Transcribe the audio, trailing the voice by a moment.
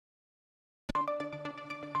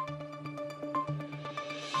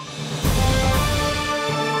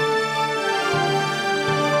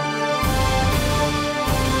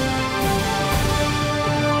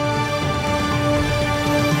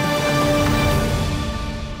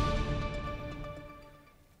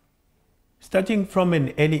Starting from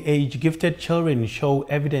an early age, gifted children show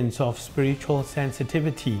evidence of spiritual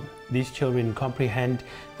sensitivity. These children comprehend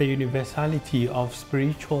the universality of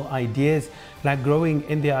spiritual ideas, like growing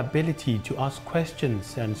in their ability to ask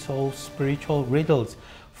questions and solve spiritual riddles,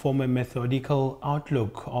 form a methodical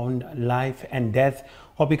outlook on life and death,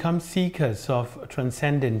 or become seekers of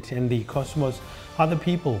transcendent in the cosmos, other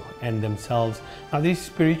people and themselves. Now, these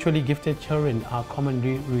spiritually gifted children are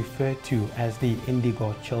commonly referred to as the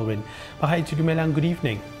indigo children. Hi, good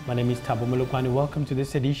evening. My name is Bab'Nelson. Welcome to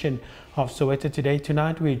this edition of Soweto Today.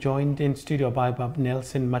 Tonight we're joined in studio by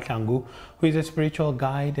Bab'Nelson Mahlangu, who is a spiritual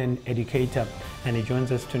guide and educator, and he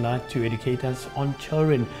joins us tonight to educate us on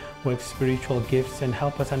children with spiritual gifts and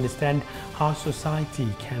help us understand how society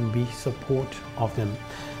can be support of them.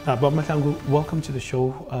 Bob Mahlangu, welcome to the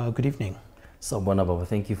show. Good evening. So, Baba,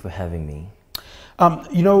 thank you for having me.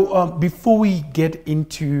 Before we get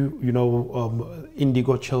into,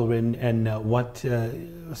 indigo children and what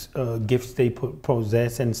gifts they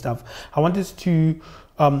possess and stuff, I want us to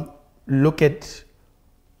look at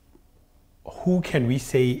who can we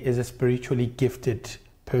say is a spiritually gifted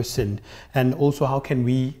person, and also how can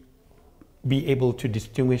we be able to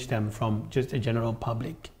distinguish them from just a general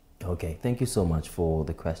public. Okay, thank you so much for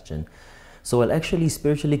the question. So, well, actually,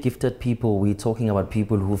 spiritually gifted people, we're talking about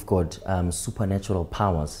people who've got supernatural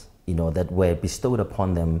powers, that were bestowed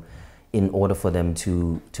upon them in order for them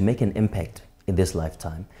to make an impact in this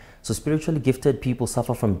lifetime. So spiritually gifted people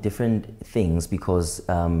suffer from different things because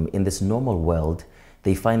in this normal world,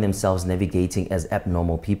 they find themselves navigating as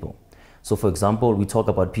abnormal people. So for example, we talk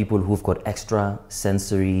about people who've got extra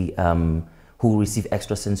sensory, who receive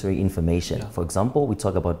extrasensory information. Yeah. For example, we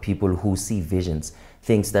talk about people who see visions,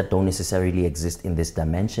 things that don't necessarily exist in this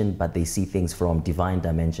dimension, but they see things from divine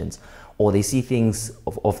dimensions, or they see things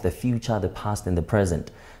of the future, the past, and the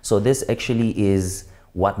present. So this actually is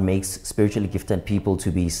what makes spiritually gifted people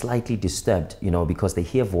to be slightly disturbed, because they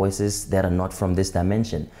hear voices that are not from this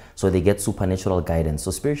dimension. So they get supernatural guidance.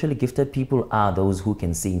 So spiritually gifted people are those who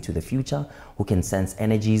can see into the future, who can sense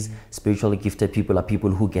energies. Spiritually gifted people are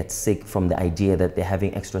people who get sick from the idea that they're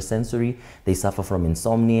having extrasensory. They suffer from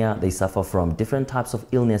insomnia. They suffer from different types of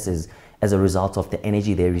illnesses as a result of the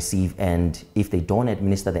energy they receive. And if they don't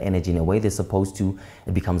administer the energy in a way they're supposed to,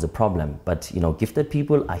 it becomes a problem. But, gifted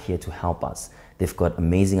people are here to help us. They've got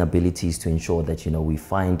amazing abilities to ensure that, we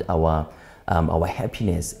find our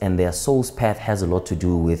happiness, and their soul's path has a lot to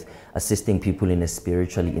do with assisting people in a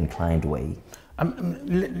spiritually inclined way.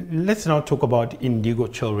 Let's now talk about indigo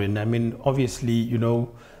children. I mean, obviously,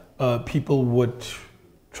 people would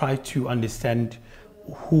try to understand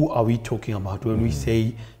who are we talking about when we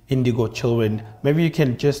say indigo children. Maybe you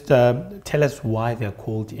can just tell us why they're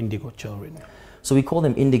called indigo children. So we call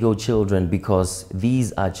them indigo children because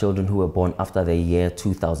these are children who were born after the year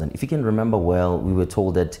 2000. If you can remember well, we were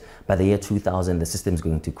told that by the year 2000, the system is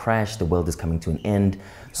going to crash, the world is coming to an end.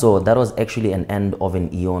 So that was actually an end of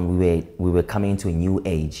an eon. We were coming into a new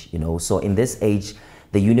age, So in this age,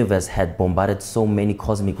 the universe had bombarded so many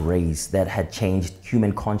cosmic rays that had changed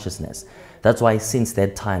human consciousness. That's why since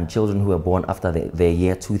that time, children who were born after the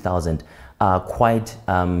year 2000 are quite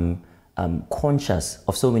conscious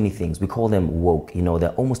of so many things. We call them woke, they're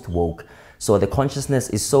almost woke. So the consciousness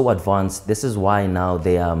is so advanced. This is why now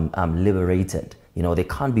they are liberated. They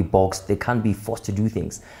can't be boxed, they can't be forced to do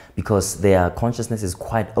things because their consciousness is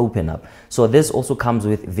quite open up. So this also comes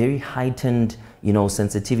with very heightened,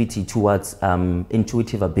 sensitivity towards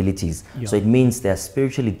intuitive abilities. Yeah. So it means they're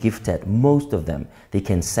spiritually gifted, most of them. They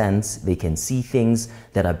can sense, they can see things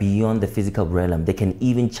that are beyond the physical realm. They can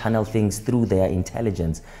even channel things through their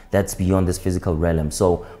intelligence that's beyond this physical realm.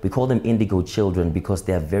 So we call them indigo children because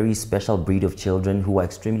they're a very special breed of children who are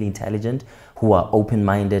extremely intelligent, who are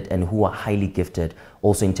open-minded, and who are highly gifted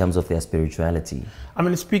also in terms of their spirituality. I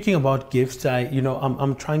mean, speaking about gifts,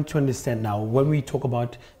 I'm trying to understand now, when we talk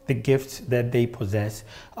about the gifts that they possess,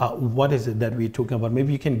 what is it that we're talking about?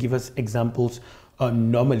 Maybe you can give us examples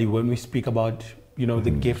normally when we speak about,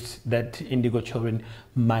 the gifts that indigo children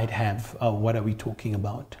might have. What are we talking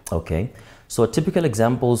about? Okay. So typical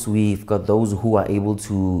examples, we've got those who are able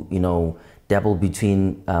to, dabble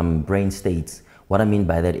between brain states. What I mean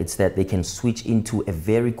by that, it's that they can switch into a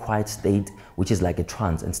very quiet state, which is like a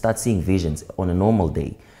trance, and start seeing visions on a normal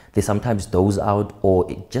day. They sometimes doze out or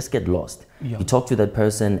just get lost. Yeah. You talk to that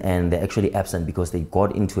person and they're actually absent because they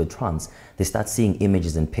got into a trance. They start seeing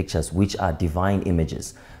images and pictures which are divine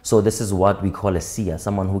images. So this is what we call a seer,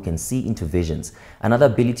 someone who can see into visions. Another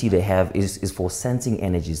ability they have is for sensing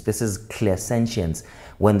energies. This is clairsentience.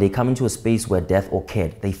 When they come into a space where death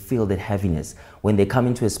occurred, they feel that heaviness. When they come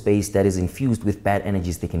into a space that is infused with bad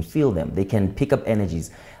energies, they can feel them. They can pick up energies.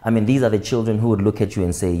 I mean, these are the children who would look at you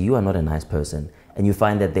and say, you are not a nice person. And you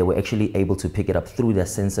find that they were actually able to pick it up through their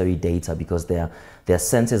sensory data because their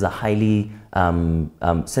senses are highly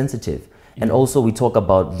sensitive. Yeah. And also we talk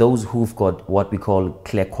about those who've got what we call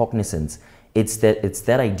claircognizance. It's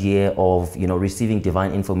that idea of, you know, receiving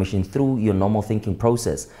divine information through your normal thinking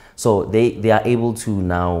process. So they are able to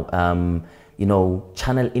now you know,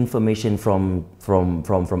 channel information from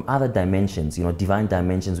other dimensions, you know, divine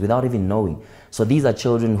dimensions without even knowing. So these are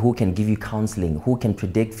children who can give you counseling, who can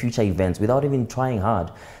predict future events without even trying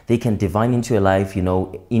hard. They can divine into your life, you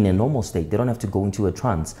know, in a normal state. They don't have to go into a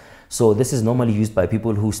trance. So this is normally used by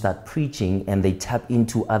people who start preaching and they tap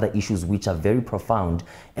into other issues which are very profound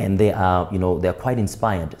and they are, you know, they're quite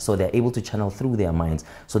inspired. So they're able to channel through their minds.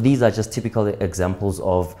 So these are just typical examples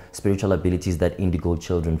of spiritual abilities that indigo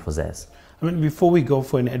children possess. I mean, before we go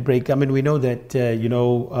for an ad break, I mean, we know that, you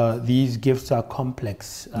know, these gifts are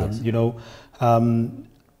complex, yes. You know.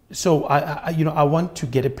 So, I want to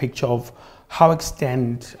get a picture of how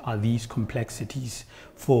extent are these complexities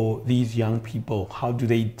for these young people? How do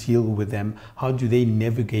they deal with them? How do they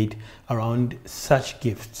navigate around such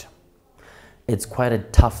gifts? It's quite a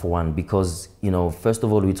tough one because, you know, first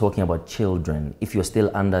of all, we're talking about children. If you're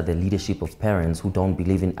still under the leadership of parents who don't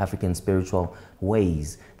believe in African spiritual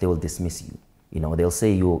ways, they will dismiss you. You know, they'll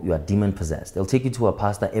say you are demon possessed. They'll take you to a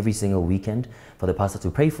pastor every single weekend for the pastor to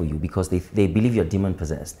pray for you because they believe you're demon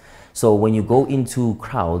possessed. So when you go into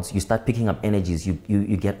crowds, you start picking up energies, you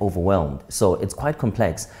get overwhelmed. So it's quite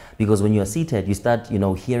complex because when you're seated, you start, you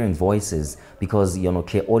know, hearing voices because, you know,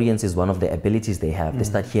 clairaudience is one of the abilities they have. They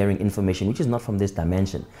start hearing information which is not from this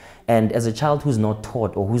dimension. And as a child who's not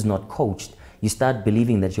taught or who's not coached, you start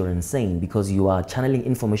believing that you're insane because you are channeling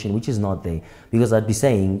information which is not there. Because I'd be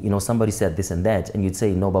saying, you know, somebody said this and that, and you'd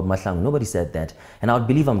say, no, Bab'Nelson Mahlangu, nobody said that. And I would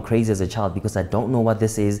believe I'm crazy as a child because I don't know what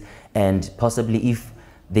this is. And possibly if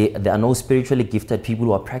there are no spiritually gifted people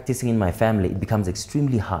who are practicing in my family, it becomes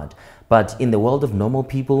extremely hard. But in the world of normal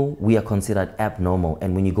people, we are considered abnormal.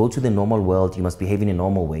 And when you go to the normal world, you must behave in a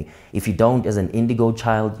normal way. If you don't, as an indigo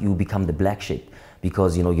child, you become the black sheep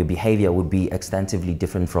because, you know, your behavior would be extensively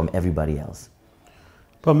different from everybody else.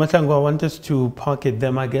 But Mahlangu, I want us to pocket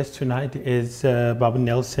them. My guest tonight is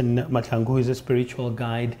Bab'Nelson Mahlangu, who is a spiritual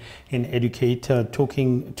guide and educator,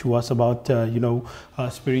 talking to us about, you know,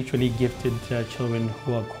 spiritually gifted children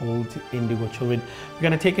who are called indigo children. We're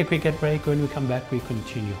going to take a quick break. When we come back, we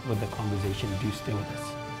continue with the conversation. Do stay with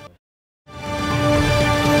us.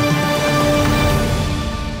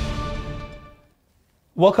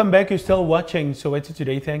 Welcome back. You're still watching Soweto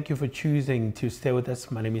Today. Thank you for choosing to stay with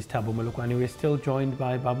us. My name is Thabo Molokwane. We're still joined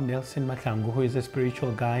by Bab'Nelson Mahlangu, who is a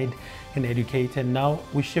spiritual guide and educator. Now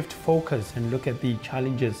we shift focus and look at the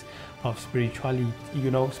challenges of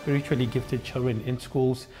spiritually gifted children in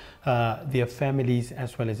schools, their families,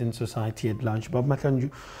 as well as in society at large.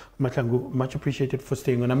 Bab'Nelson Mahlangu, much appreciated for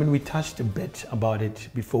staying on. I mean, we touched a bit about it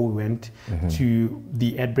before we went to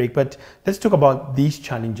the ad break, but let's talk about these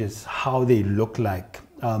challenges, how they look like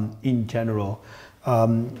in general.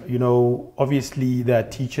 You know, obviously there are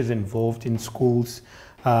teachers involved in schools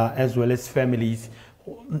as well as families.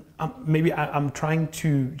 Maybe I'm trying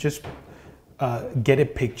to just get a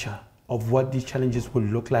picture of what these challenges will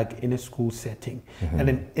look like in a school setting. And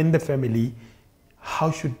then in the family,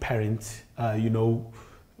 how should parents, you know,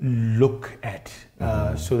 look at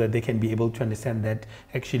so that they can be able to understand that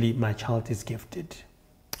actually my child is gifted?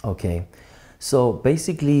 Okay. So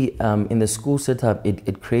basically, in the school setup,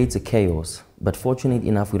 it creates a chaos. But fortunate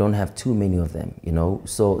enough, we don't have too many of them, you know.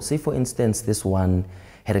 So say, for instance, this one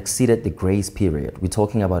had exceeded the grace period. We're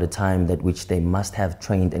talking about a time that which they must have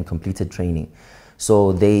trained and completed training.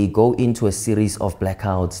 So they go into a series of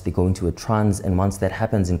blackouts, they go into a trance, and once that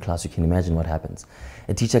happens in class, you can imagine what happens.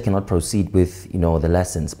 A teacher cannot proceed with, you know, the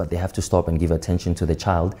lessons, but they have to stop and give attention to the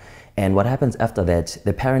child. And what happens after that,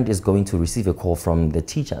 the parent is going to receive a call from the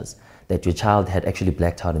teachers that your child had actually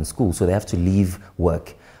blacked out in school, so they have to leave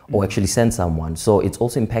work or actually send someone. So it's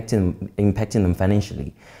also impacting them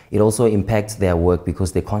financially. It also impacts their work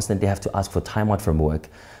because they constantly have to ask for time out from work.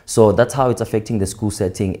 So that's how it's affecting the school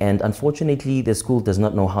setting. And unfortunately, the school does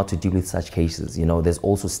not know how to deal with such cases. You know, there's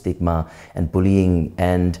also stigma and bullying.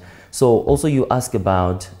 And so also you ask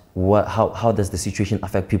about how does the situation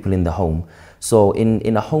affect people in the home? So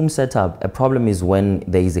in a home setup, a problem is when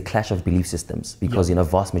there is a clash of belief systems, because a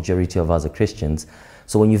vast majority of us are Christians.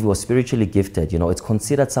 So when you are spiritually gifted, it's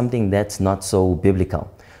considered something that's not so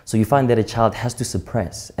biblical. So you find that a child has to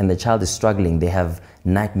suppress, and the child is struggling. They have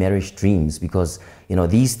nightmarish dreams because,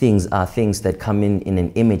 these things are things that come in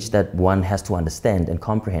an image that one has to understand and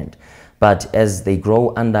comprehend. But as they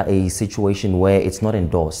grow under a situation where it's not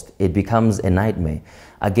endorsed, it becomes a nightmare.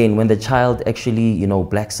 Again, when the child actually,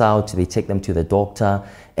 blacks out, they take them to the doctor.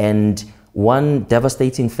 And one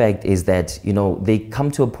devastating fact is that, it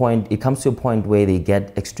comes to a point where they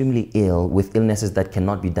get extremely ill with illnesses that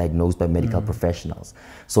cannot be diagnosed by medical professionals.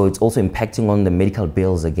 So it's also impacting on the medical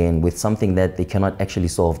bills again with something that they cannot actually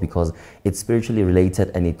solve because it's spiritually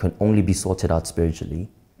related and it can only be sorted out spiritually.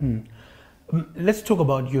 Let's talk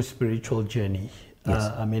about your spiritual journey. Yes.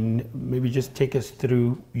 Maybe just take us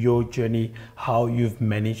through your journey, how you've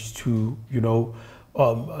managed to,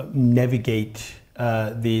 navigate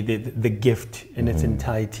the gift in its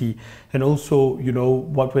entirety, and also,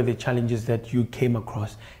 what were the challenges that you came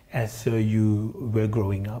across as you were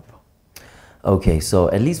growing up? Okay, so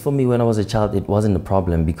at least for me, when I was a child, it wasn't a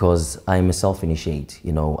problem because I'm a self-initiate.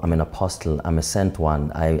 I'm an apostle, I'm a sent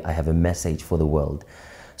one, I have a message for the world.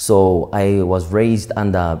 So I was raised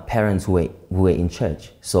under parents who were in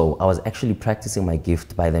church. So I was actually practicing my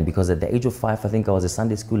gift by then, because at the age of 5, I think I was a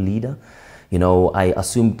Sunday school leader. I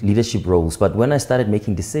assumed leadership roles. But when I started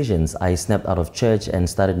making decisions, I snapped out of church and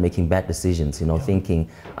started making bad decisions, thinking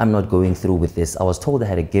I'm not going through with this. I was told I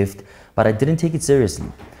had a gift, but I didn't take it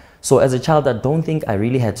seriously. So as a child, I don't think I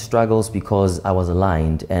really had struggles because I was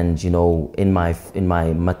aligned. And, in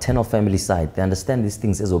my maternal family side, they understand these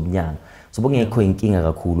things as obnyana. So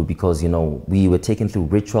because, we were taken through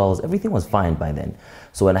rituals, everything was fine by then.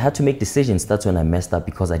 So when I had to make decisions, that's when I messed up,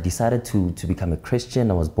 because I decided to become a Christian.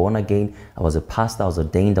 I was born again. I was a pastor. I was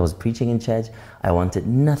ordained. I was preaching in church. I wanted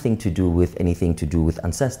nothing to do with anything to do with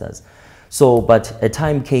ancestors. So, but a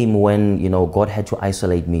time came when, God had to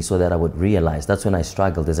isolate me so that I would realize. That's when I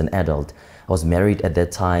struggled as an adult. I was married at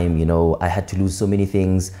that time, I had to lose so many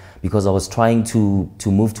things because I was trying to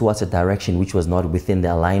move towards a direction which was not within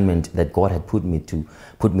the alignment that God had put me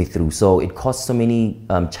through. So it caused so many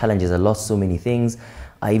challenges. I lost so many things.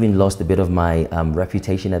 I even lost a bit of my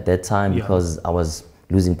reputation at that time because I was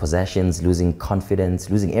losing possessions, losing confidence,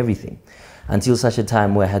 losing everything. Until such a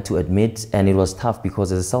time where I had to admit, and it was tough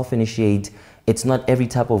because as a self-initiate, it's not every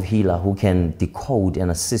type of healer who can decode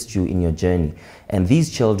and assist you in your journey. And these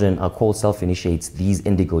children are called self-initiates, these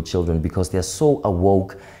indigo children, because they're so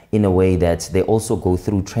awoke in a way that they also go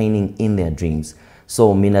through training in their dreams.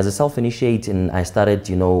 So as a self-initiate, and I started,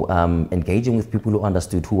 engaging with people who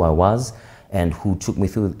understood who I was and who took me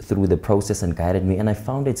through the process and guided me. And I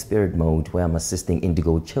founded Spirit Mode, where I'm assisting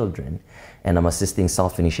indigo children. And I'm assisting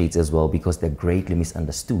self-initiates as well, because they're greatly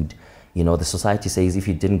misunderstood. The society says if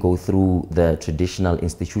you didn't go through the traditional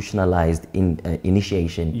institutionalized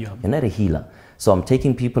initiation, you're not a healer. So I'm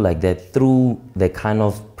taking people like that through the kind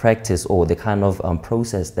of practice or the kind of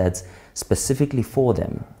process that's specifically for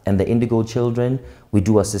them. And the indigo children, we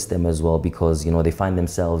do assist them as well, because they find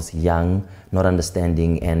themselves young, not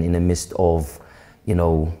understanding, and in the midst of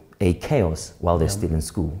a chaos while they're still in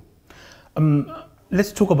school.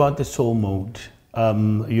 Let's talk about the soul mode.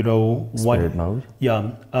 Spirit mode.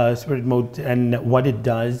 Spirit mode and what it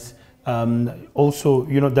does. Also,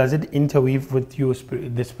 does it interweave with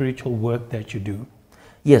the spiritual work that you do?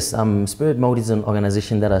 Yes, Spirit Mode is an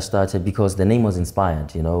organization that I started because the name was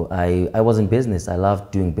inspired. I was in business. I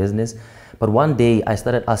loved doing business. But one day I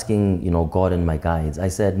started asking, God and my guides. I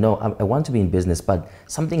said, no, I want to be in business, but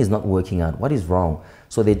something is not working out. What is wrong?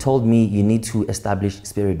 So they told me you need to establish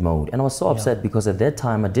Spirit Mode. And I was so upset because at that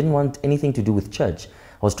time I didn't want anything to do with church.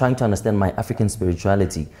 I was trying to understand my African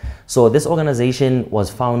spirituality. So this organization was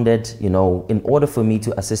founded, in order for me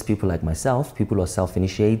to assist people like myself, people who are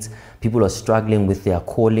self-initiates, people who are struggling with their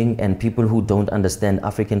calling, and people who don't understand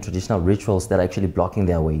African traditional rituals that are actually blocking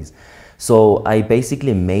their ways. So I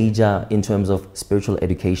basically major in terms of spiritual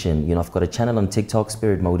education. I've got a channel on TikTok,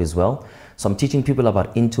 Spirit Mode as well. So I'm teaching people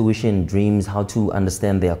about intuition, dreams, how to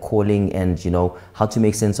understand their calling, and how to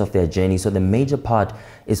make sense of their journey. So the major part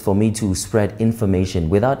is for me to spread information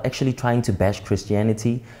without actually trying to bash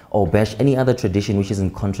Christianity or bash any other tradition which is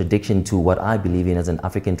in contradiction to what I believe in as an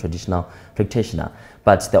African traditional practitioner.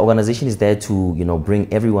 But the organization is there to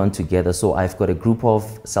bring everyone together. So I've got a group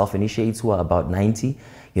of self-initiates who are about 90.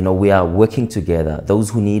 You know, we are working together. Those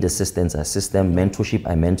who need assistance, I assist them. Mentorship,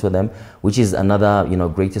 I mentor them, which is another, you know,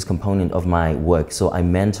 greatest component of my work. So I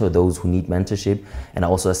mentor those who need mentorship, and I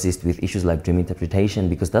also assist with issues like dream interpretation,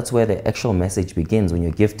 because that's where the actual message begins. When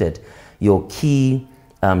you're gifted, your key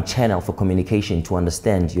channel for communication to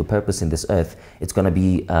understand your purpose in this earth, it's going to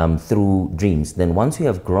be through dreams. Then once you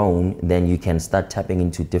have grown, then you can start tapping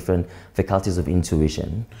into different faculties of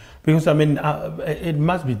intuition. Because I mean, it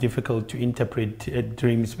must be difficult to interpret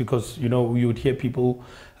dreams, because, you know, you would hear people,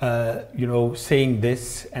 you know, saying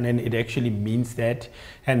this and then it actually means that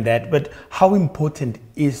and that. But how important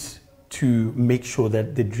is to make sure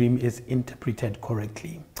that the dream is interpreted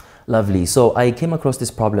correctly? Lovely. So I came across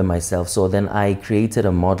this problem myself. So then I created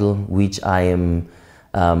a model which I am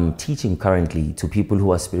teaching currently to people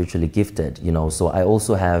who are spiritually gifted. You know, so I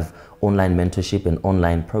also have online mentorship and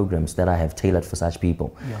online programs that I have tailored for such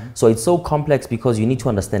people. Yeah. So it's so complex because you need to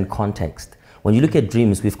understand context. When you look at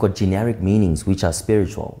dreams, we've got generic meanings which are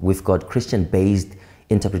spiritual. We've got Christian-based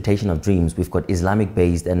interpretation of dreams. We've got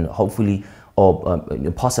Islamic-based, and hopefully, or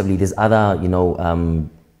possibly, there's other, you know,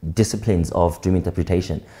 disciplines of dream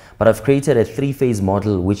interpretation. But I've created a 3-phase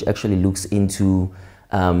model which actually looks into,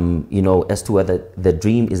 you know, as to whether the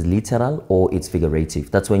dream is literal or it's figurative.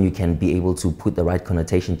 That's when you can be able to put the right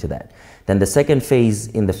connotation to that. Then the second phase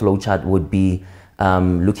in the flowchart would be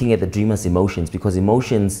looking at the dreamer's emotions, because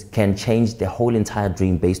emotions can change the whole entire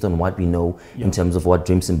dream based on what we know in terms of what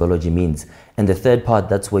dream symbology means. And the third part,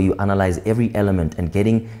 that's where you analyze every element and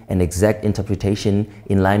getting an exact interpretation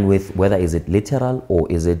in line with whether is it literal or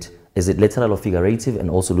is it literal or figurative,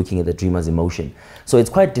 and also looking at the dreamer's emotion. So it's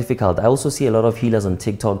quite difficult. I also see a lot of healers on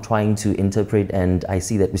TikTok trying to interpret, and I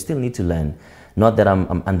see that we still need to learn. Not that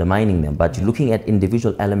I'm undermining them, but looking at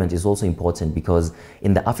individual elements is also important, because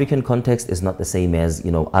in the African context it's not the same as,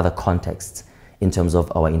 you know, other contexts in terms of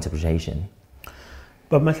our interpretation.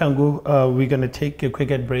 Bab'Nelson, we're going to take a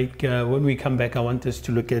quick break. When we come back, I want us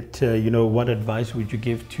to look at, you know, what advice would you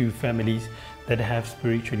give to families that have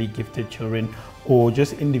spiritually gifted children, or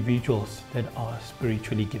just individuals that are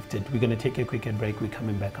spiritually gifted. We're going to take a quick break. We're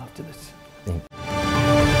coming back after this.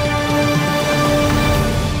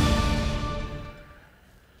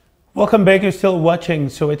 Welcome back. You're still watching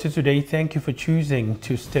Soweto Today. Thank you for choosing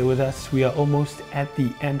to stay with us. We are almost at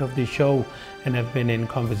the end of the show, and I've been in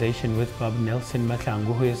conversation with Bab'Nelson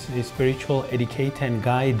Mahlangu, who is a spiritual educator and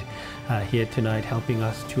guide here tonight, helping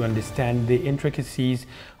us to understand the intricacies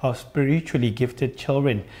of spiritually gifted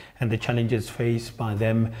children and the challenges faced by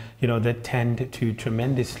them, you know, that tend to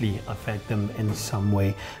tremendously affect them in some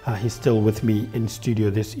way. He's still with me in studio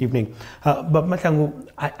this evening. But Mahlangu,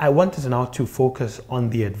 I want us now to focus on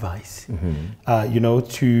the advice, you know,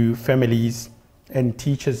 to families and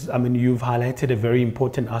teachers. I mean, you've highlighted a very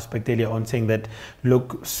important aspect earlier on, saying that,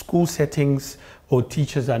 look, school settings or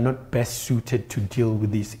teachers are not best suited to deal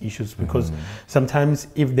with these issues, because sometimes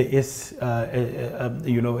if there is,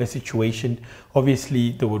 you know, a situation,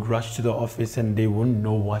 obviously they would rush to the office and they won't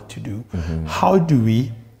know what to do. How do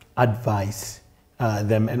we advise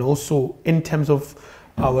them? And also in terms of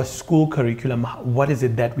our school curriculum, what is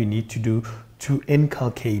it that we need to do to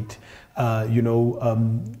inculcate you know,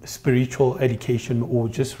 spiritual education, or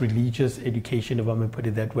just religious education, if I may put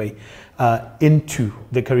it that way, into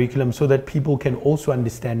the curriculum, so that people can also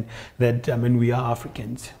understand that, I mean, we are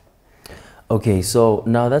Africans. Okay, so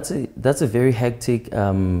now that's a very hectic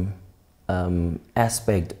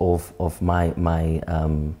aspect of my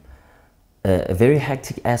a very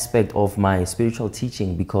hectic aspect of my spiritual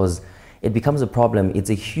teaching, because it becomes a problem.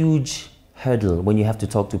 It's a huge hurdle when you have to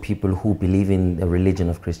talk to people who believe in the religion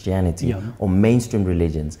of Christianity or mainstream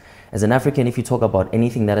religions. As an African, if you talk about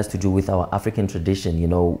anything that has to do with our African tradition, you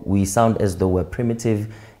know, we sound as though we're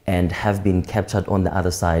primitive and have been captured on the other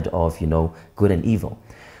side of, you know, good and evil.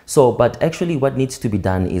 So, but actually what needs to be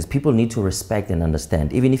done is people need to respect and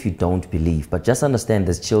understand, even if you don't believe, but just understand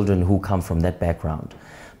there's children who come from that background.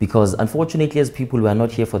 Because unfortunately, as people, we are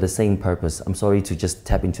not here for the same purpose. I'm sorry to just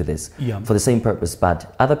tap into this. For the same purpose,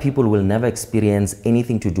 but other people will never experience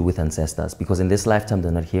anything to do with ancestors, because in this lifetime,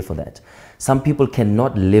 they're not here for that. Some people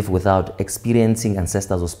cannot live without experiencing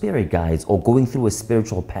ancestors or spirit guides or going through a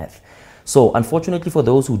spiritual path. So unfortunately for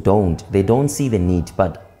those who don't, they don't see the need.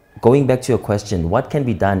 But going back to your question, what can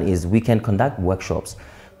be done is we can conduct workshops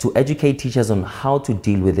to educate teachers on how to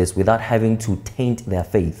deal with this without having to taint their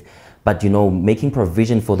faith, but, you know, making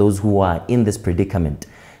provision for those who are in this predicament.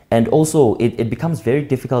 And also it becomes very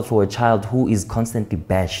difficult for a child who is constantly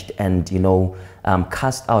bashed and, you know,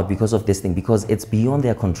 cast out because of this thing, because it's beyond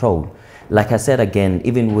their control. Like I said again,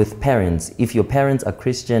 even with parents, if your parents are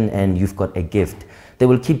Christian and you've got a gift, They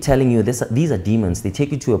will keep telling you these are demons. They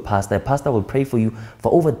take you to a pastor. A pastor will pray for you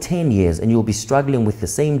for over 10 years and you'll be struggling with the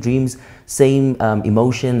same dreams, same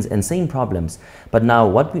emotions and same problems. But now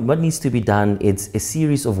what needs to be done is a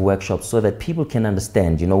series of workshops so that people can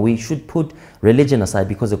understand. You know, we should put religion aside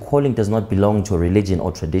because a calling does not belong to a religion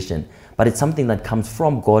or tradition, but it's something that comes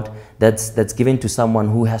from God that's given to someone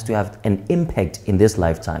who has to have an impact in this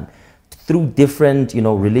lifetime through different, you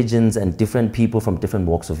know, religions and different people from different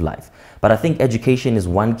walks of life. But I think education is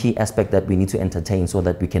one key aspect that we need to entertain so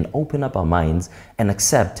that we can open up our minds and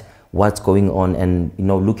accept what's going on and, you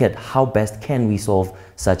know, look at how best can we solve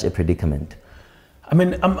such a predicament. I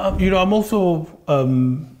mean, I'm also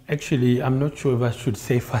actually, I'm not sure if I should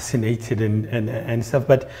say fascinated and stuff,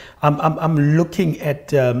 but I'm looking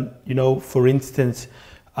at, you know, for instance,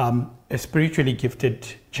 a spiritually gifted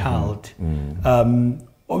child.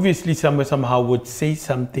 Obviously, somehow would say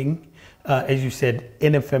something, as you said,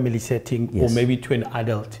 in a family setting, or maybe to an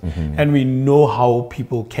adult. And we know how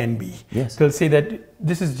people can be. They'll say that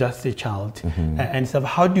this is just a child and stuff.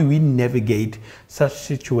 How do we navigate such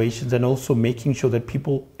situations, and also making sure that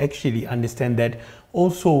people actually understand that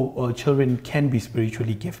also children can be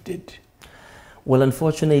spiritually gifted? Well,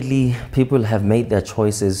 unfortunately, people have made their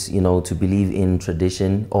choices, you know, to believe in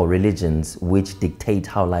tradition or religions which dictate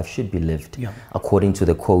how life should be lived according to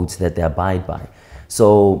the codes that they abide by.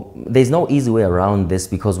 So there's no easy way around this,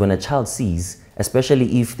 because when a child sees,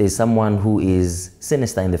 especially if there's someone who is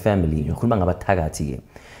sinister in the family,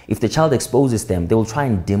 if the child exposes them, they will try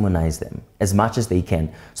and demonize them as much as they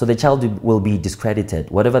can. So the child will be discredited.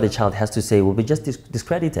 Whatever the child has to say will be just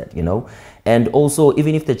discredited, you know. And also,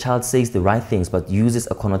 even if the child says the right things but uses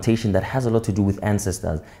a connotation that has a lot to do with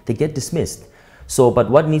ancestors, they get dismissed. So, but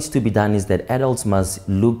what needs to be done is that adults must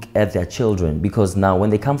look at their children, because now when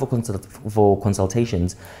they come for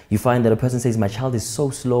consultations, you find that a person says, my child is so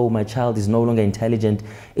slow, my child is no longer intelligent.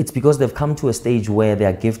 It's because they've come to a stage where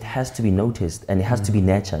their gift has to be noticed and it has to be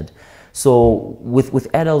nurtured. So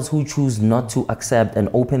with adults who choose not to accept and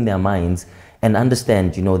open their minds and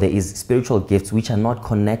understand, you know, there is spiritual gifts which are not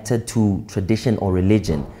connected to tradition or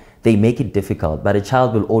religion, they make it difficult. But a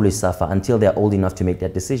child will always suffer until they're old enough to make their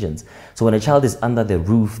decisions. So when a child is under the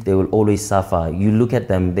roof, they will always suffer. You look at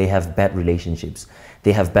them, they have bad relationships.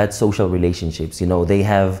 They have bad social relationships. You know, they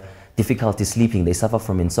have difficulty sleeping. They suffer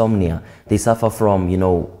from insomnia. They suffer from, you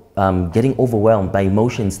know, getting overwhelmed by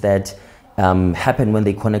emotions that happen when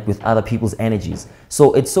they connect with other people's energies.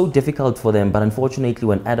 So it's so difficult for them. But unfortunately,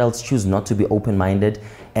 when adults choose not to be open-minded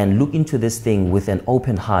and look into this thing with an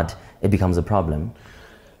open heart, it becomes a problem.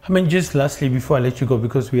 I mean, just lastly, before I let you go,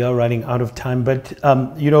 because we are running out of time, but,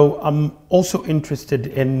 you know, I'm also interested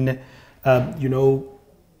in, you know,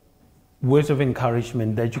 words of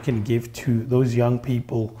encouragement that you can give to those young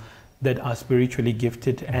people that are spiritually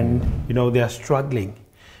gifted and, you know, they are struggling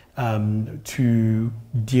to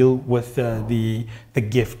deal with the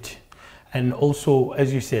gift. And also,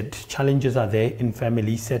 as you said, challenges are there in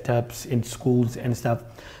family setups, in schools and stuff.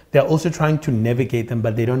 They're also trying to navigate them,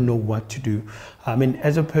 but they don't know what to do. I mean,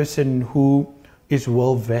 as a person who is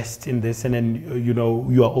well versed in this, and then, you know,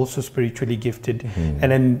 you are also spiritually gifted,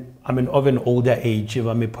 and then, I mean, of an older age, if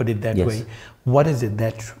I may put it that way, what is it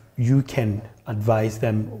that you can advise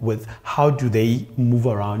them with? How do they move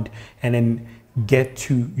around and then get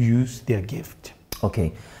to use their gift?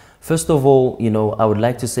 Okay. First of all, you know, I would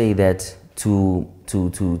like to say that to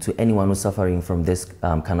anyone who's suffering from this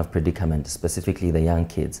kind of predicament, specifically the young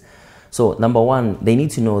kids. So number one, they need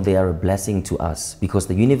to know they are a blessing to us, because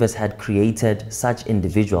the universe had created such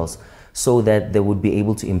individuals so that they would be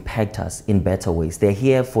able to impact us in better ways. They're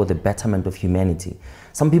here for the betterment of humanity.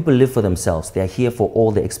 Some people live for themselves. They are here for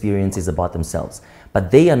all the experiences about themselves. But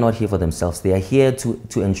they are not here for themselves. They are here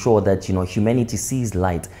to ensure that, you know, humanity sees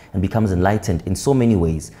light and becomes enlightened in so many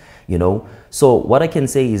ways. You know, so what I can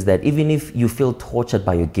say is that even if you feel tortured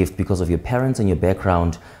by your gift because of your parents and your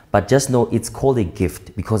background, but just know it's called a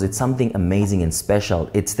gift because it's something amazing and special.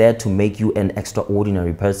 It's there to make you an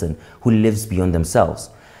extraordinary person who lives beyond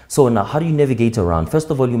themselves. So now, how do you navigate around? First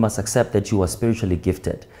of all, you must accept that you are spiritually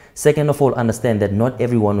gifted. Second of all, understand that not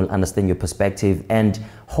everyone will understand your perspective, and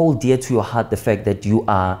hold dear to your heart the fact that you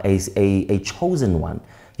are a chosen one.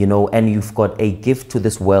 You know, and you've got a gift to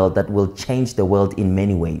this world that will change the world in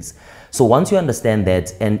many ways. So once you understand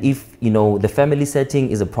that, and if, you know, the family setting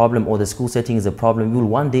is a problem or the school setting is a problem, you'll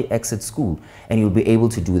one day exit school and you'll be able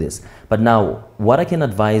to do this. But now, what I can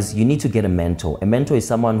advise, you need to get a mentor. A mentor is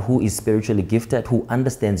someone who is spiritually gifted, who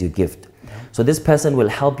understands your gift. So this person will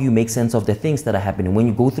help you make sense of the things that are happening. When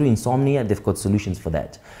you go through insomnia, they've got solutions for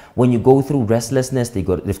that. When you go through restlessness, they've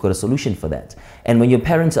got a solution for that. And when your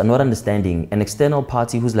parents are not understanding, an external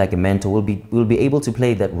party who's like a mentor will be able to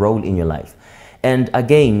play that role in your life. And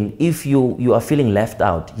again, if you are feeling left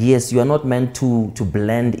out, yes, you are not meant to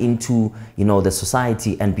blend into, you know, the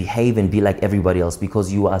society and behave and be like everybody else,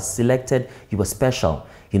 because you are selected, you are special.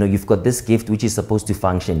 You know, you've got this gift which is supposed to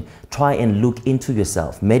function. Try and look into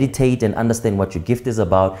yourself, meditate and understand what your gift is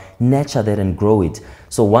about, nurture that and grow it.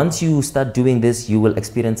 So once you start doing this, you will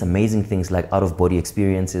experience amazing things like out-of-body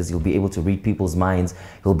experiences. You'll be able to read people's minds.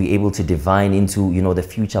 You'll be able to divine into, you know, the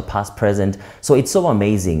future, past, present. So it's so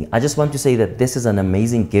amazing. I just want to say that this is an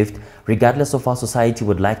amazing gift. Regardless of how society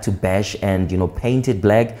would like to bash and, you know, paint it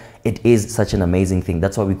black, it is such an amazing thing.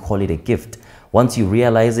 That's why we call it a gift. Once you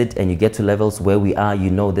realize it and you get to levels where we are, you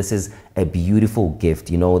know this is a beautiful gift.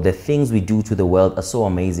 You know, the things we do to the world are so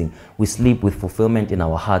amazing. We sleep with fulfillment in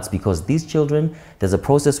our hearts because these children, there's a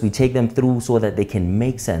process we take them through so that they can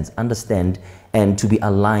make sense, understand, and to be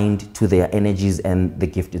aligned to their energies and the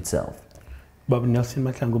gift itself. Bab'Nelson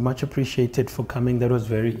Mahlangu, much appreciated for coming. That was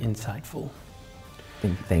very insightful.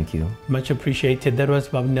 Thank you. Much appreciated. That was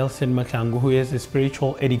Bab'Nelson Mahlangu, who is a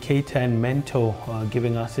spiritual educator and mentor,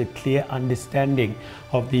 giving us a clear understanding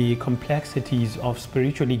of the complexities of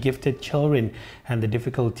spiritually gifted children and the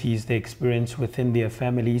difficulties they experience within their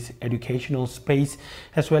families' educational space,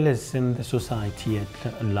 as well as in the society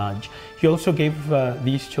at large. He also gave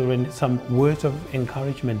these children some words of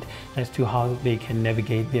encouragement as to how they can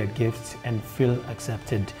navigate their gifts and feel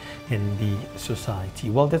accepted in the society.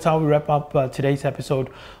 Well, that's how we wrap up today's episode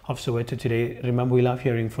of Soweto Today. Remember, we love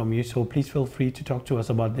hearing from you, so please feel free to talk to us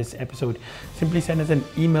about this episode. Simply send us an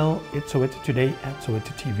email at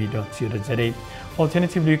sowetotoday@sowetotv.co.za.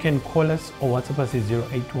 Alternatively, you can call us or WhatsApp us at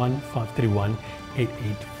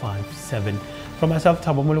 081-531-8857. From myself,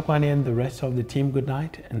 Thabo Molokwane, and the rest of the team, good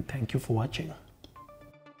night and thank you for watching.